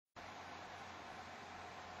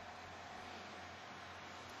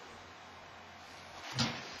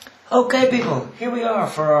Okay, people, here we are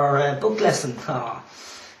for our book lesson.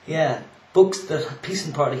 Yeah, books that Peace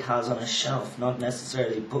and Party has on his shelf, not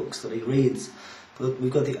necessarily books that he reads. But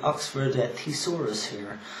we've got the Oxford Thesaurus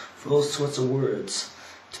here for all sorts of words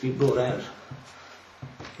to be brought out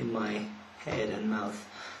in my head and mouth.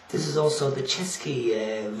 This is also the Český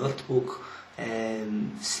Wörterbuch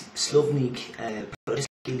Slovník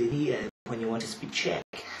Politický lidí when you want to speak Czech.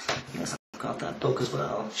 Yes, I've got that book as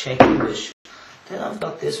well, Czech English. Then I've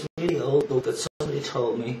got this really old book that somebody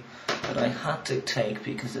told me that I had to take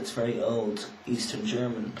because it's very old, Eastern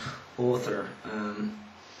German author.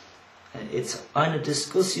 It's Eine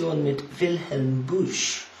Diskussion mit Wilhelm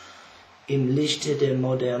Busch im Lichte der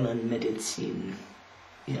modernen Medizin.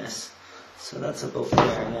 Yes, so that's a book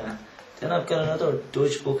there, yeah. Then I've got another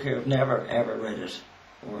Deutsch book here. I've never ever read it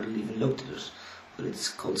or even looked at it, but it's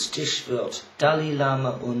called Stichwort Dalai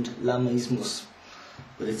Lama und Lamaismus.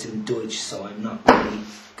 But it's in Deutsch, so I'm not really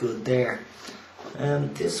good there.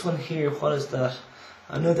 This one here, what is that?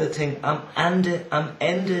 Another thing, Am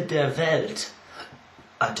Ende der Welt.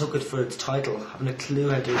 I took it for its title, having a clue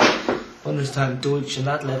how to understand Deutsch on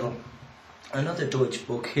that level. Another Deutsch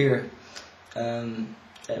book here,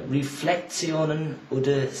 Reflexionen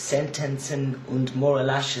oder Sentenzen und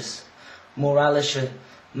moralische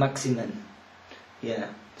Maximen. Yeah,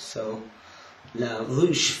 so La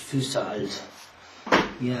Ruche Fusald.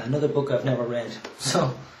 Yeah, another book I've never read.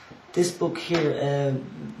 So, this book here,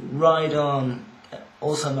 Ride On,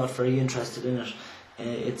 also not very interested in it.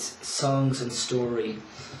 It's songs and story.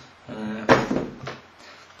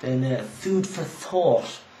 Then Food for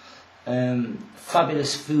Thought,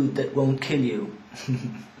 fabulous food that won't kill you.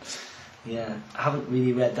 Yeah, I haven't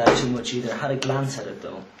really read that too much either. Had a glance at it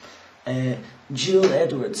though. Jill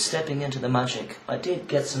Edwards, Stepping into the Magic. I did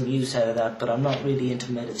get some use out of that, but I'm not really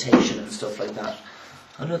into meditation and stuff like that.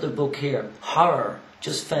 Another book here, Horror.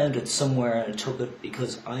 Just found it somewhere and I took it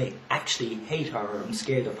because I actually hate horror. I'm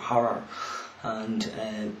scared of horror, and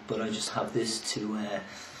but I just have this to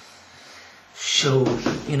show,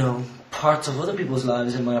 you know, parts of other people's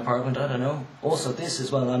lives in my apartment. I don't know. Also, this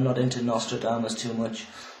as well. I'm not into Nostradamus too much,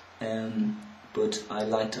 but I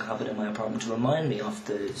like to have it in my apartment to remind me of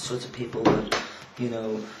the sorts of people that, you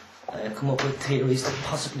know, come up with theories that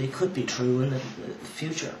possibly could be true in the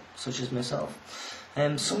future, such as myself.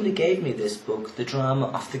 Somebody gave me this book, The Drama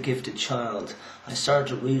of the Gifted Child. I started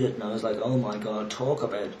to read it and I was like, oh my god, talk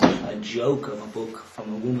about a joke of a book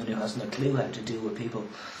from a woman who hasn't a clue how to deal with people.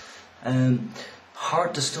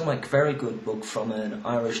 Hard to stomach, very good book from an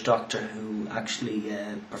Irish doctor who actually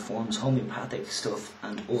performs homeopathic stuff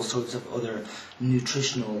and all sorts of other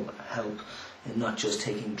nutritional help, and not just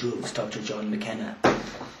taking drugs, Dr. John McKenna.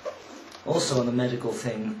 Also on the medical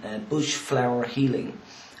thing, Bush Flower Healing.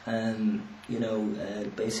 You know,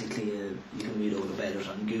 basically you can read all about it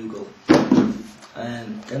on Google.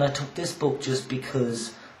 Then I took this book just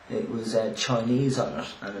because it was Chinese on it,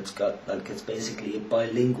 and it's got, like, it's basically a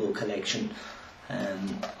bilingual collection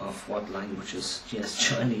of what languages? Yes,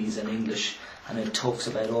 Chinese and English, and it talks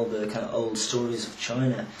about all the kind of old stories of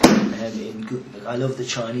China. I love the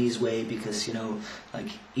Chinese way because, you know, like,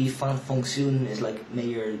 "Yi fan feng xun" is like, may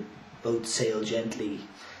your boat sail gently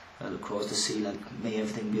across the sea, like, may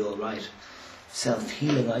everything be alright.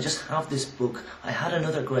 Self-healing. I just have this book. I had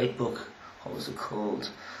another great book. What was it called?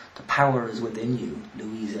 The Power is Within You,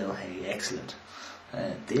 Louise L. Hay. Excellent.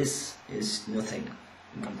 This is nothing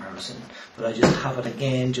in comparison, but I just have it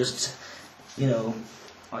again, just, you know,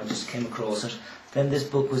 I just came across it. Then this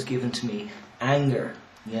book was given to me, Anger.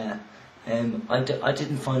 Yeah. I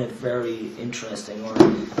didn't find it very interesting, or,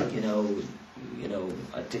 you know,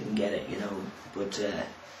 I didn't get it, you know, but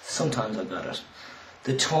sometimes I got it.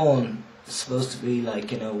 The Tone is supposed to be,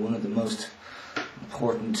 like, you know, one of the most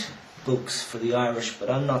important books for the Irish, but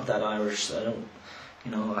I'm not that Irish, so I don't,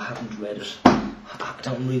 you know, I haven't read it. I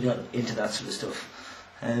don't really get into that sort of stuff.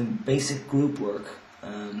 Basic Group Work.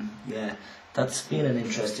 Yeah, that's been an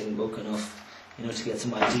interesting book enough, you know, to get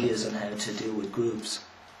some ideas on how to deal with groups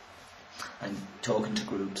and talking to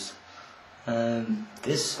groups.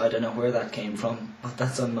 This, I don't know where that came from, but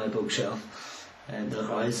that's on my bookshelf. The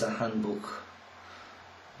Reise Handbook.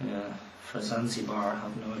 Yeah, for Zanzibar, I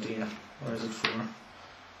have no idea. Where is it for?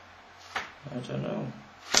 I don't know.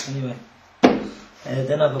 Anyway.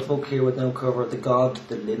 Then I have a book here with no cover, The God,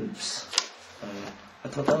 the Lymphs. I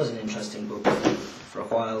thought that was an interesting book for a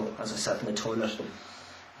while as I sat in the toilet.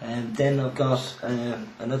 Then I've got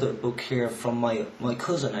another book here from my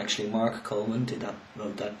cousin, actually, Mark Coleman,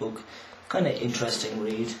 wrote that book. Kind of interesting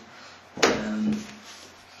read.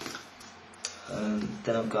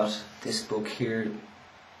 Then I've got this book here,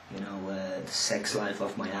 you know, The Sex Life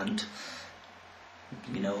of My Aunt.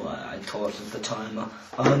 You know, I thought at the time,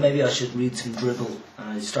 oh, maybe I should read some dribble, and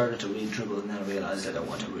I started to read dribble, and then I realised I don't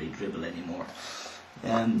want to read dribble anymore.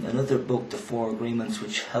 Another book, The Four Agreements,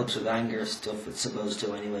 which helps with anger stuff, it's supposed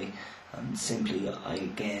to anyway. And simply, I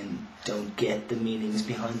again don't get the meanings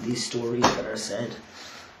behind these stories that are said,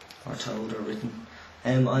 or told, or written.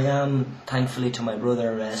 I am, thankfully to my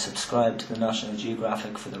brother, subscribed to the National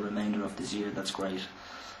Geographic for the remainder of this year. That's great.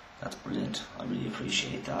 That's brilliant. I really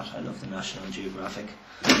appreciate that. I love the National Geographic.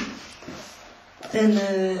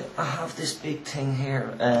 Then I have this big thing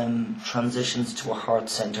here, Transitions to a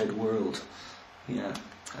Heart-Centered World. Yeah,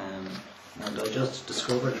 and I just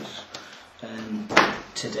discovered it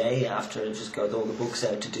today after I just got all the books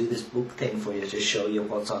out to do this book thing for you, to show you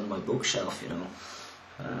what's on my bookshelf, you know.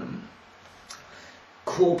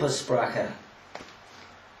 Körpersprache,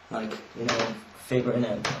 like, you know, figuring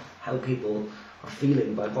out how people are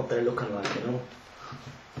feeling by what they're looking like, you know.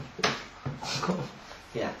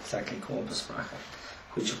 Yeah, exactly, Körpersprache,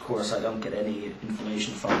 which of course I don't get any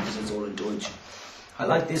information from because it's all in Deutsch. I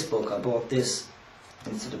like this book. I bought this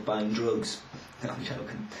instead of buying drugs. No, I'm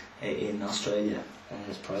joking. In Australia, and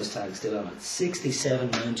its price tag still on it.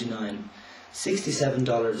 $67.99,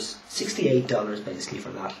 $68 basically for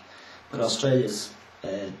that. But Australia's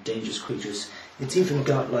Dangerous Creatures. It's even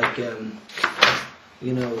got like,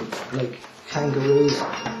 you know, like kangaroos.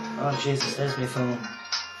 Oh Jesus, there's my phone.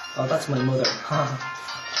 Oh, that's my mother. I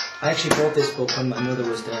actually bought this book when my mother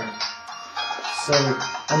was there. So,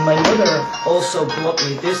 and my mother also bought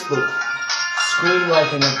me this book,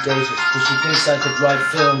 Screenwriting Updated, because she thinks I could write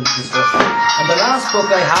films and stuff. And the last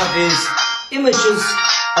book I have is Images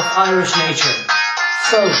of Irish Nature.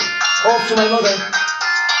 So, off to my mother.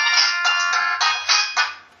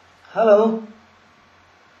 Hello.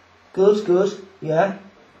 Good, good, yeah.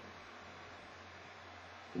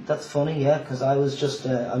 That's funny, yeah, because I was just,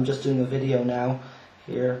 I'm just doing a video now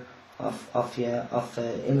here of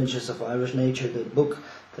Images of Irish Nature, the book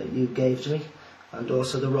that you gave to me, and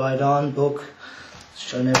also the Ride On book,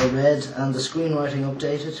 which I never read, and the Screenwriting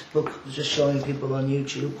Updated book. I was just showing people on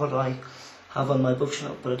YouTube what I have on my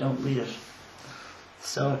bookshelf, but I don't read it.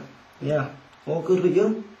 So, yeah, all good with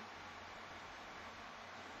you?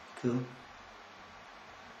 Cool.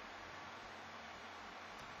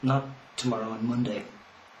 Not tomorrow, on Monday.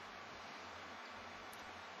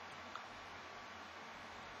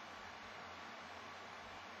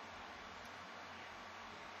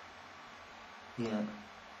 Yeah.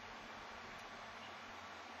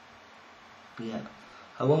 Yeah.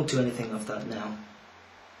 I won't do anything of that now.